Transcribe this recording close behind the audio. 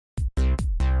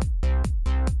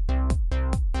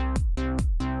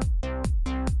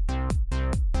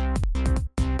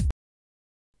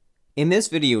In this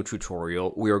video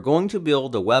tutorial, we are going to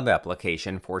build a web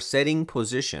application for setting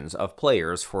positions of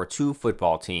players for two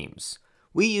football teams.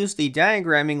 We use the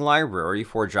diagramming library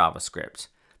for JavaScript.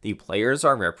 The players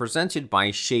are represented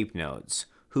by shape nodes,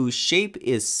 whose shape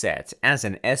is set as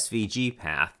an SVG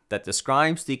path that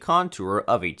describes the contour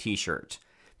of a t-shirt.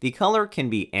 The color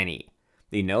can be any.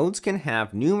 The nodes can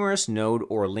have numerous node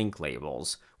or link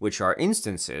labels, which are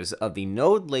instances of the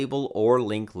node label or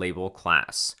link label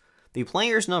class. The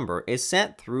player's number is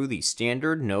set through the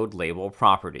standard node label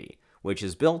property, which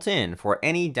is built in for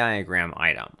any diagram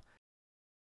item.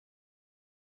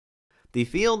 The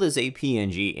field is a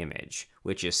PNG image,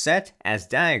 which is set as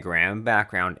diagram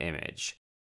background image.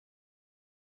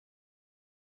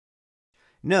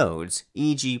 Nodes,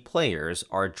 e.g. players,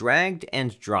 are dragged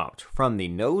and dropped from the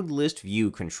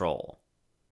NodeListView control.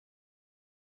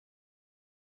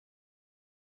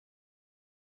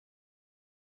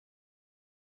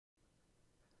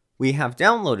 We have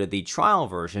downloaded the trial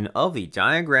version of the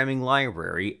diagramming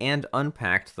library and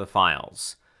unpacked the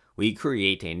files. We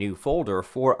create a new folder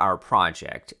for our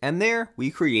project, and there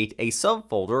we create a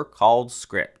subfolder called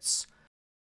Scripts.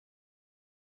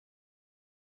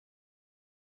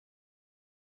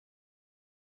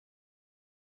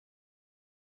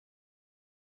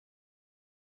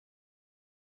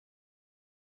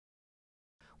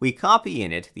 We copy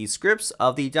in it the scripts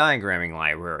of the diagramming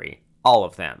library, all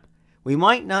of them. We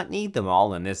might not need them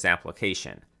all in this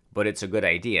application, but it's a good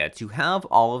idea to have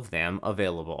all of them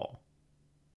available.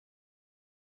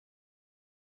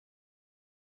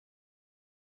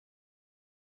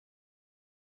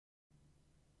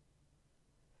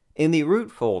 In the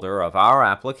root folder of our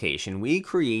application, we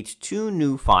create two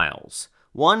new files.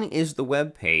 One is the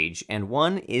web page, and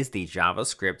one is the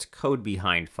JavaScript code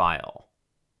behind file.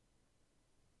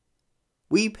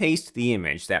 We paste the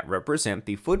image that represents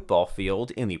the football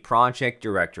field in the project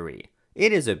directory.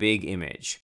 It is a big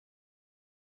image.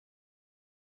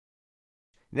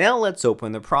 Now let's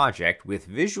open the project with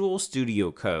Visual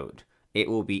Studio Code. It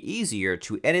will be easier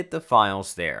to edit the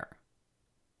files there.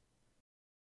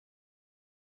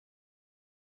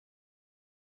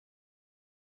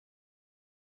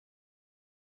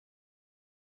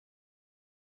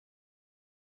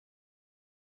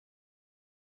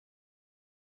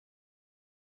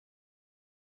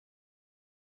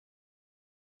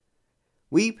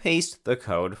 We paste the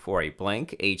code for a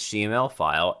blank HTML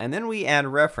file, and then we add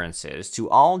references to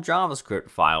all JavaScript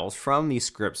files from the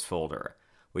scripts folder.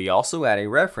 We also add a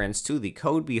reference to the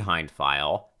code behind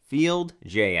file,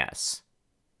 field.js.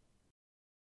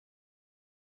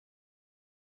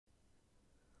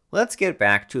 Let's get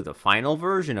back to the final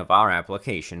version of our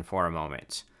application for a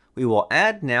moment. We will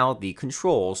add now the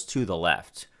controls to the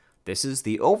left. This is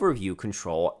the overview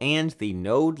control and the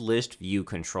NodeListView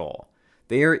control.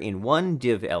 They are in one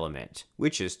div element,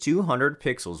 which is 200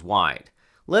 pixels wide.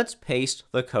 Let's paste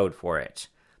the code for it.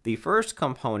 The first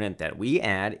component that we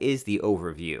add is the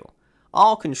overview.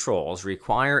 All controls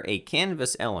require a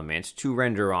canvas element to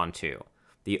render onto.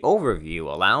 The overview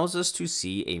allows us to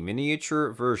see a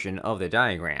miniature version of the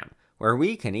diagram, where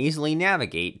we can easily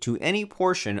navigate to any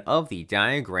portion of the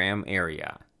diagram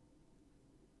area.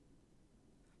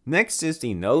 Next is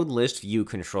the NodeListView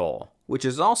control, which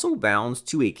is also bound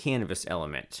to a canvas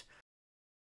element.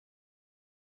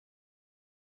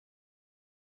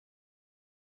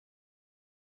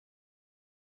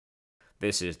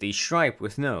 This is the stripe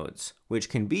with nodes, which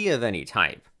can be of any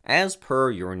type, as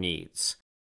per your needs.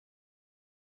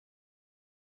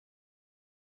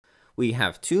 We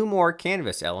have two more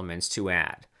canvas elements to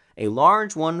add, a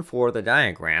large one for the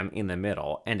diagram in the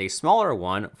middle and a smaller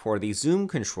one for the zoom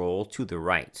control to the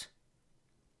right.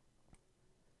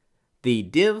 The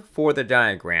div for the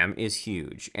diagram is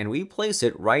huge, and we place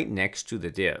it right next to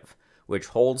the div, which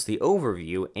holds the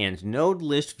overview and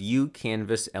NodeListView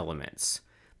canvas elements.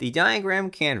 The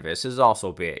diagram canvas is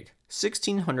also big,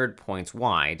 1600 points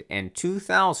wide and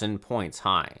 2000 points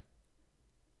high.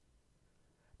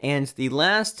 And the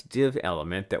last div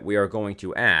element that we are going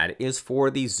to add is for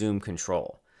the zoom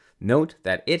control. Note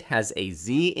that it has a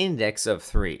z-index of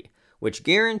 3, which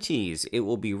guarantees it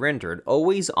will be rendered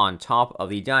always on top of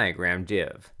the diagram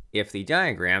div, if the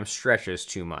diagram stretches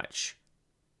too much.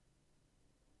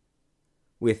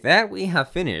 With that, we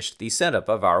have finished the setup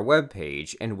of our web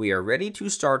page, and we are ready to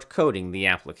start coding the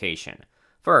application.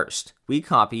 First, we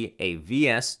copy a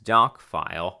VS.doc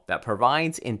file that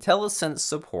provides IntelliSense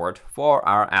support for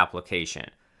our application.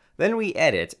 Then we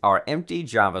edit our empty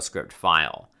JavaScript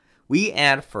file. We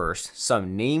add first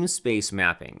some namespace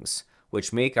mappings,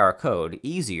 which make our code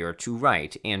easier to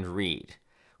write and read.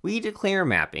 We declare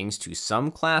mappings to some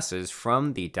classes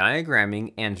from the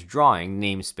diagramming and drawing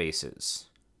namespaces.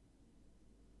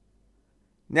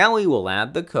 Now we will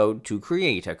add the code to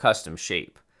create a custom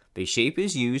shape. The shape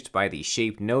is used by the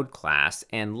ShapeNode class,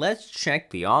 and let's check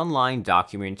the online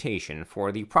documentation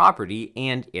for the property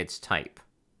and its type.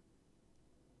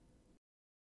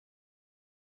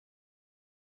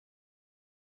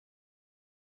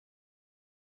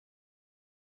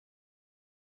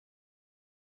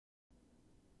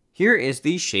 Here is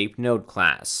the ShapeNode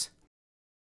class.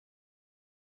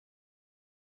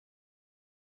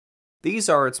 These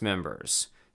are its members.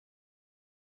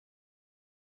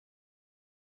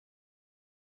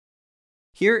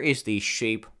 Here is the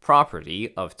shape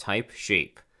property of type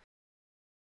shape.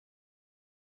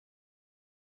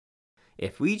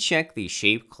 If we check the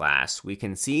shape class, we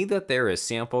can see that there is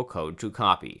sample code to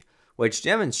copy, which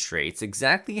demonstrates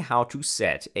exactly how to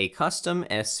set a custom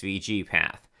SVG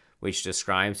path, which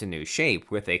describes a new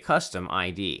shape with a custom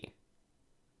ID.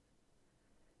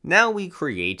 Now we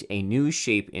create a new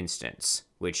shape instance,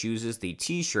 which uses the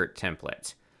t-shirt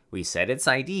template. We set its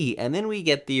ID, and then we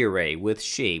get the array with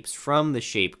shapes from the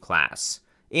shape class.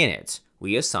 In it,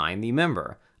 we assign the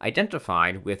member,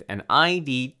 identified with an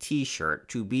ID t-shirt,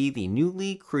 to be the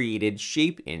newly created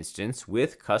shape instance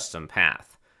with custom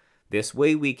path. This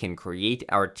way we can create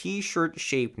our t-shirt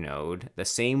shape node the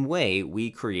same way we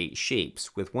create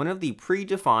shapes with one of the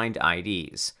predefined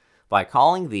IDs, by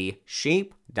calling the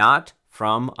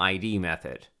shape.fromID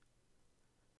method.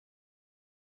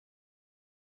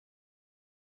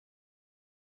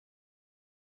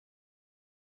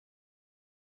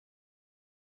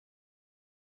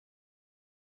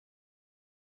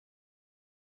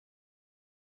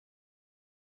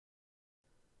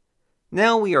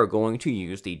 Now we are going to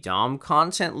use the DOM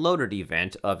content loaded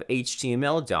event of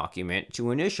HTML document to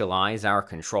initialize our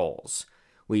controls.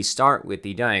 We start with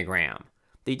the diagram.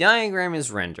 The diagram is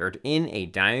rendered in a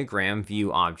diagram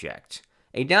view object.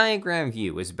 A diagram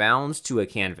view is bound to a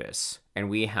canvas, and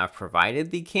we have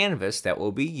provided the canvas that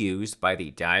will be used by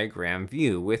the diagram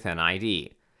view with an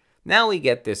ID. Now we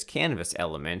get this canvas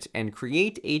element and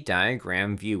create a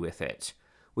diagram view with it.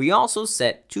 We also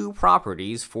set two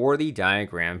properties for the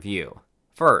diagram view.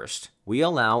 First, we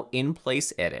allow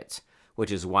in-place edit,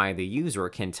 which is why the user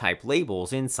can type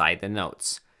labels inside the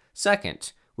notes.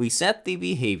 Second, we set the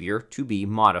behavior to be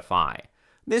modify.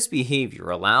 This behavior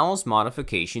allows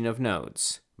modification of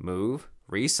nodes, move,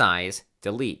 resize,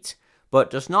 delete, but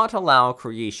does not allow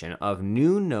creation of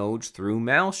new nodes through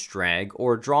mouse drag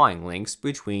or drawing links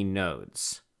between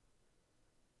nodes.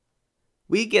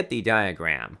 We get the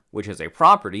diagram, which is a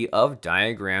property of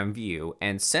diagram view,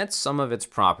 and set some of its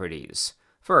properties.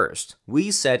 First,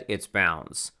 we set its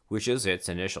bounds, which is its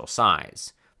initial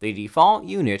size. The default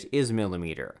unit is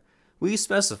millimeter. We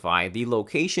specify the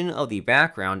location of the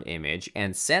background image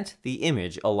and set the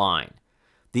image align.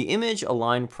 The image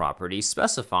align property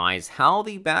specifies how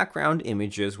the background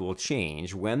images will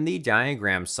change when the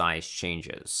diagram size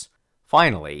changes.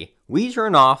 Finally, we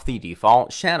turn off the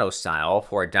default shadow style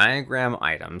for diagram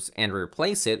items and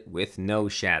replace it with no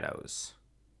shadows.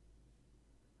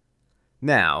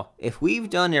 Now, if we've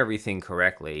done everything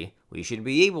correctly, we should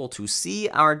be able to see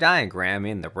our diagram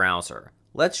in the browser.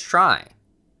 Let's try.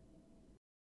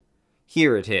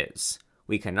 Here it is.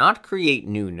 We cannot create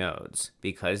new nodes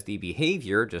because the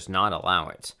behavior does not allow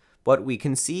it, but we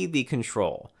can see the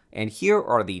control. And here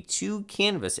are the two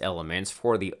canvas elements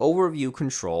for the overview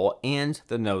control and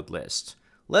the node list.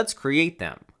 Let's create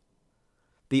them.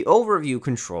 The overview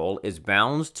control is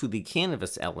bound to the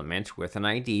canvas element with an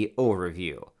ID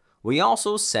overview. We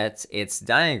also set its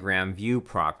diagram view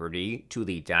property to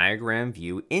the diagram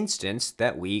view instance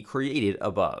that we created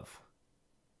above.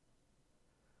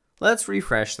 Let's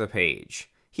refresh the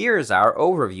page. Here is our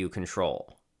overview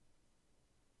control.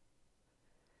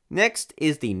 Next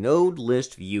is the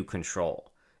NodeListView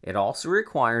control. It also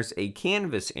requires a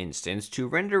canvas instance to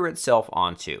render itself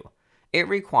onto. It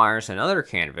requires another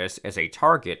canvas as a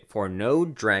target for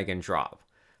node drag and drop.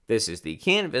 This is the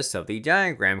canvas of the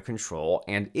diagram control,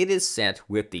 and it is set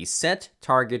with the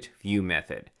setTargetView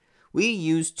method. We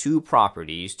use two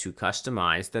properties to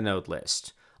customize the node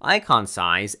list: icon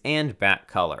size and back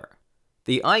color.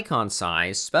 The icon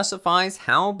size specifies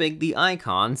how big the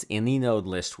icons in the node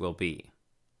list will be.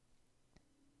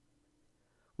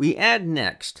 We add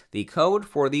next the code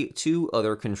for the two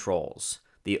other controls,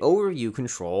 the overview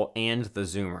control and the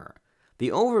zoomer. The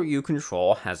overview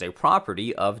control has a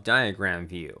property of diagram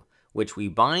view, which we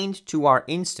bind to our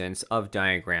instance of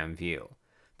diagram view.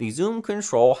 The zoom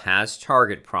control has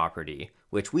target property,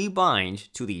 which we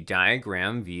bind to the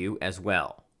diagram view as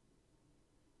well.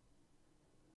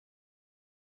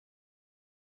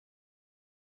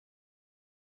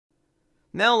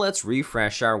 Now let's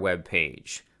refresh our web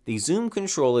page. The zoom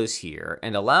control is here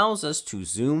and allows us to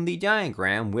zoom the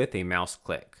diagram with a mouse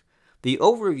click. The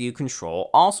overview control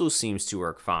also seems to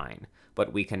work fine,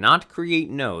 but we cannot create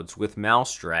nodes with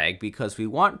mouse drag because we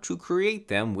want to create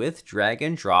them with drag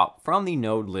and drop from the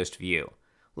node list view.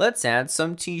 Let's add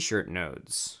some t-shirt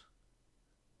nodes.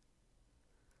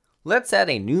 Let's add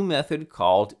a new method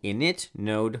called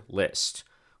initNodeList,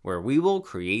 where we will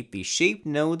create the shaped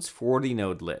nodes for the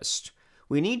node list.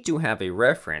 We need to have a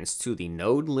reference to the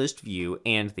node list view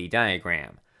and the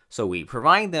diagram, so we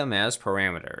provide them as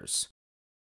parameters.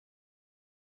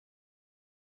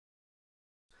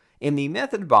 In the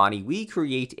method body, we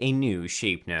create a new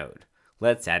shape node.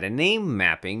 Let's add a name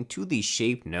mapping to the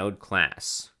shape node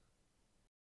class.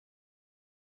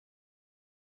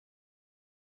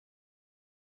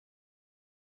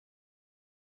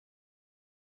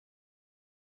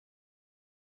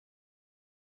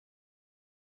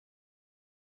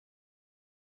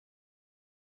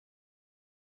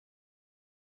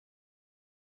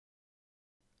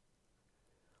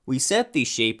 We set the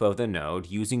shape of the node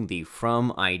using the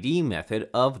FromID method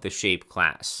of the shape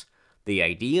class. The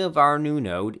ID of our new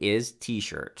node is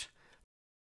t-shirt.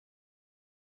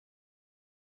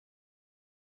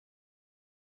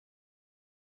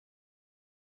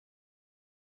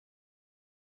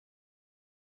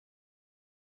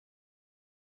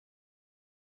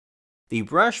 The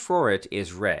brush for it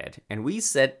is red, and we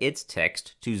set its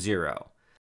text to 0.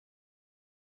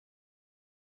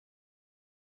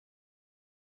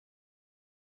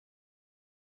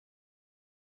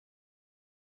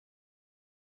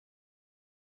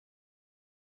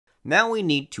 Now we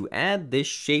need to add this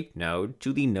shape node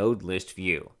to the node list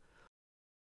view.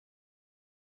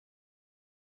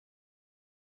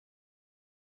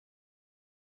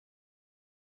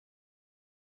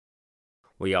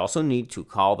 We also need to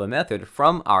call the method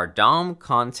from our DOM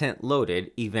content loaded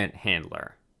event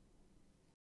handler.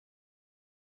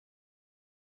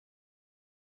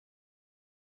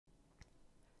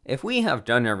 If we have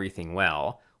done everything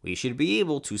well, we should be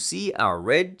able to see our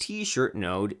red t-shirt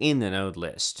node in the node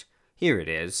list. Here it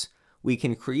is. We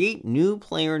can create new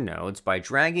player nodes by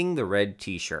dragging the red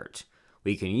t-shirt.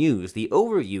 We can use the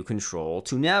overview control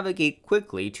to navigate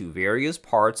quickly to various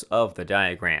parts of the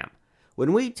diagram.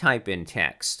 When we type in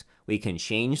text, we can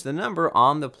change the number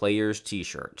on the player's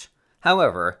t-shirt.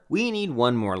 However, we need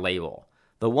one more label,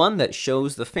 the one that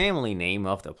shows the family name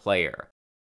of the player.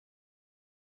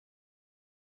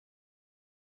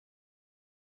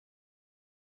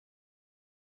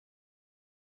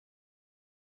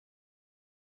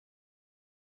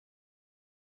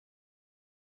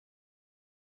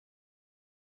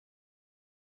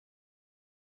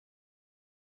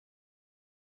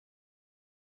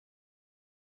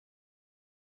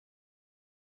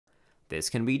 This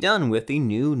can be done with the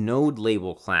new node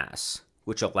label class,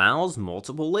 which allows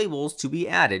multiple labels to be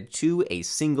added to a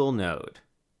single node.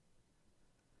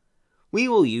 We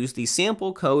will use the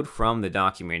sample code from the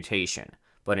documentation,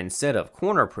 but instead of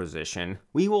corner position,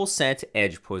 we will set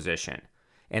edge position.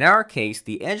 In our case,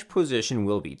 the edge position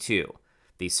will be 2,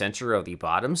 the center of the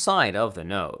bottom side of the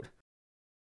node.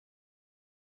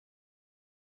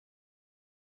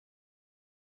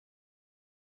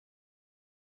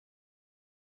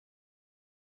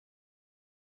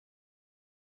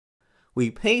 We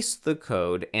paste the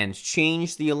code and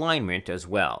change the alignment as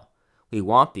well. We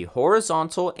want the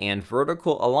horizontal and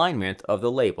vertical alignment of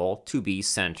the label to be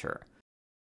center.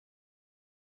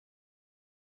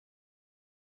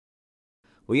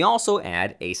 We also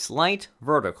add a slight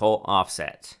vertical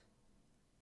offset.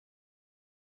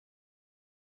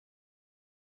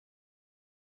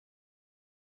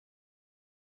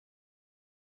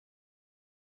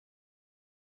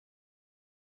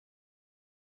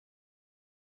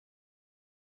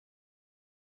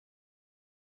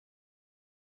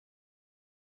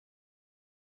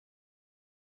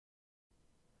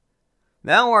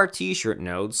 Now our t-shirt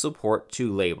nodes support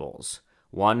 2 labels,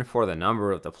 one for the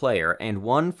number of the player and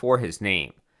one for his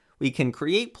name. We can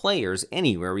create players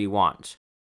anywhere we want.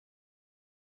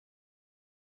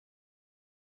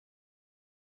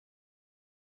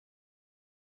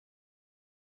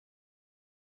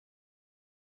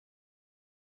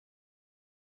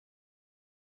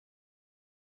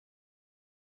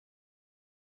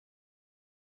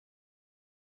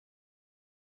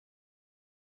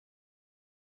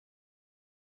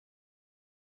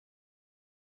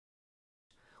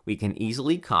 We can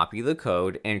easily copy the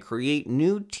code and create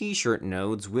new t-shirt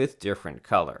nodes with different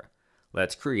color.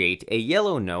 Let's create a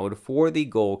yellow node for the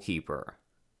goalkeeper.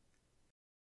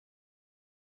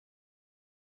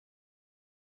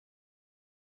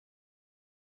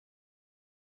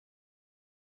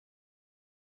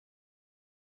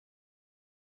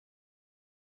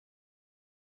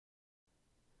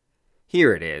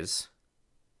 Here it is.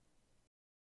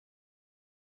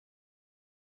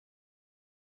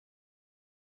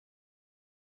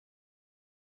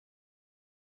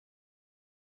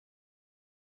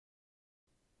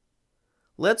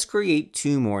 Let's create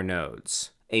two more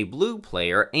nodes, a blue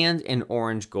player and an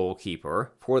orange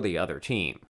goalkeeper for the other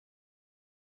team.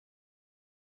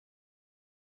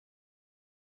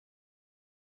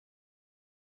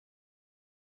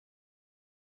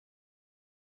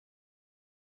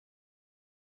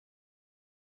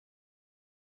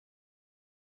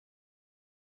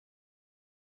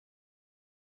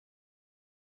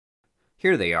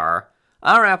 Here they are.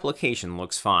 Our application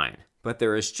looks fine, but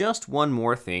there is just one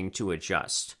more thing to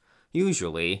adjust.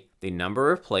 Usually, the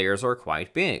number of players are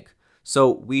quite big,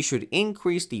 so we should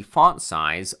increase the font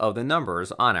size of the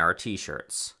numbers on our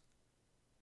t-shirts.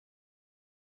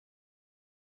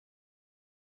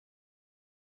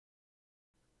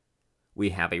 We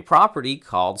have a property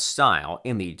called style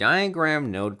in the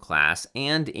diagram node class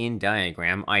and in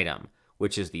diagram item,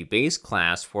 which is the base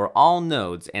class for all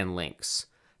nodes and links.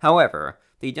 However,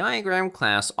 the diagram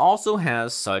class also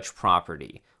has such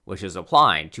property, which is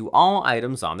applied to all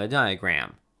items on the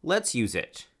diagram. Let's use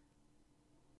it.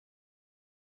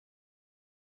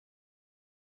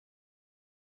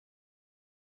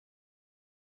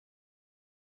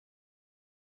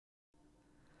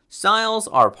 Styles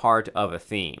are part of a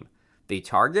theme. The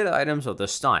target items of the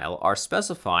style are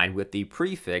specified with the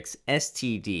prefix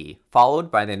std followed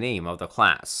by the name of the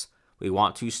class. We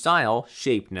want to style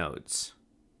shape nodes.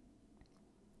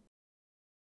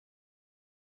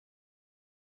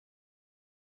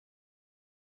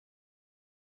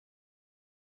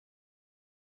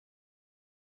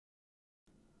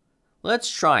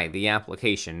 Let's try the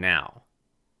application now.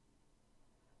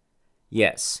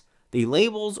 Yes, the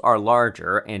labels are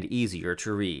larger and easier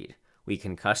to read. We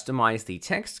can customize the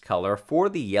text color for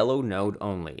the yellow node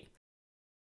only.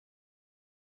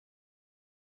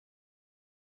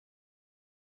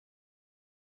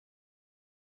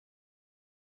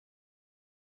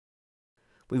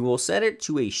 We will set it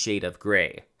to a shade of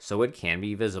gray, so it can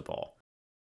be visible.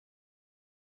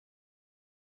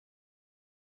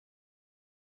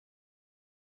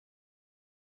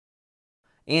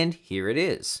 And here it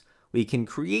is. We can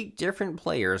create different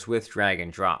players with drag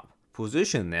and drop,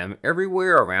 position them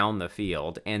everywhere around the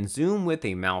field, and zoom with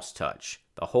a mouse touch,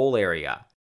 the whole area.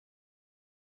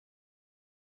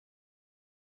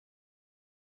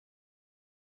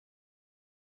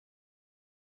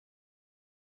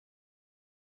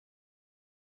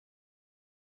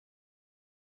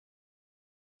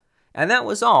 And that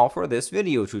was all for this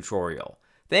video tutorial.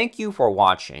 Thank you for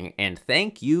watching, and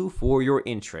thank you for your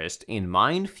interest in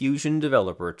MindFusion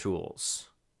developer tools.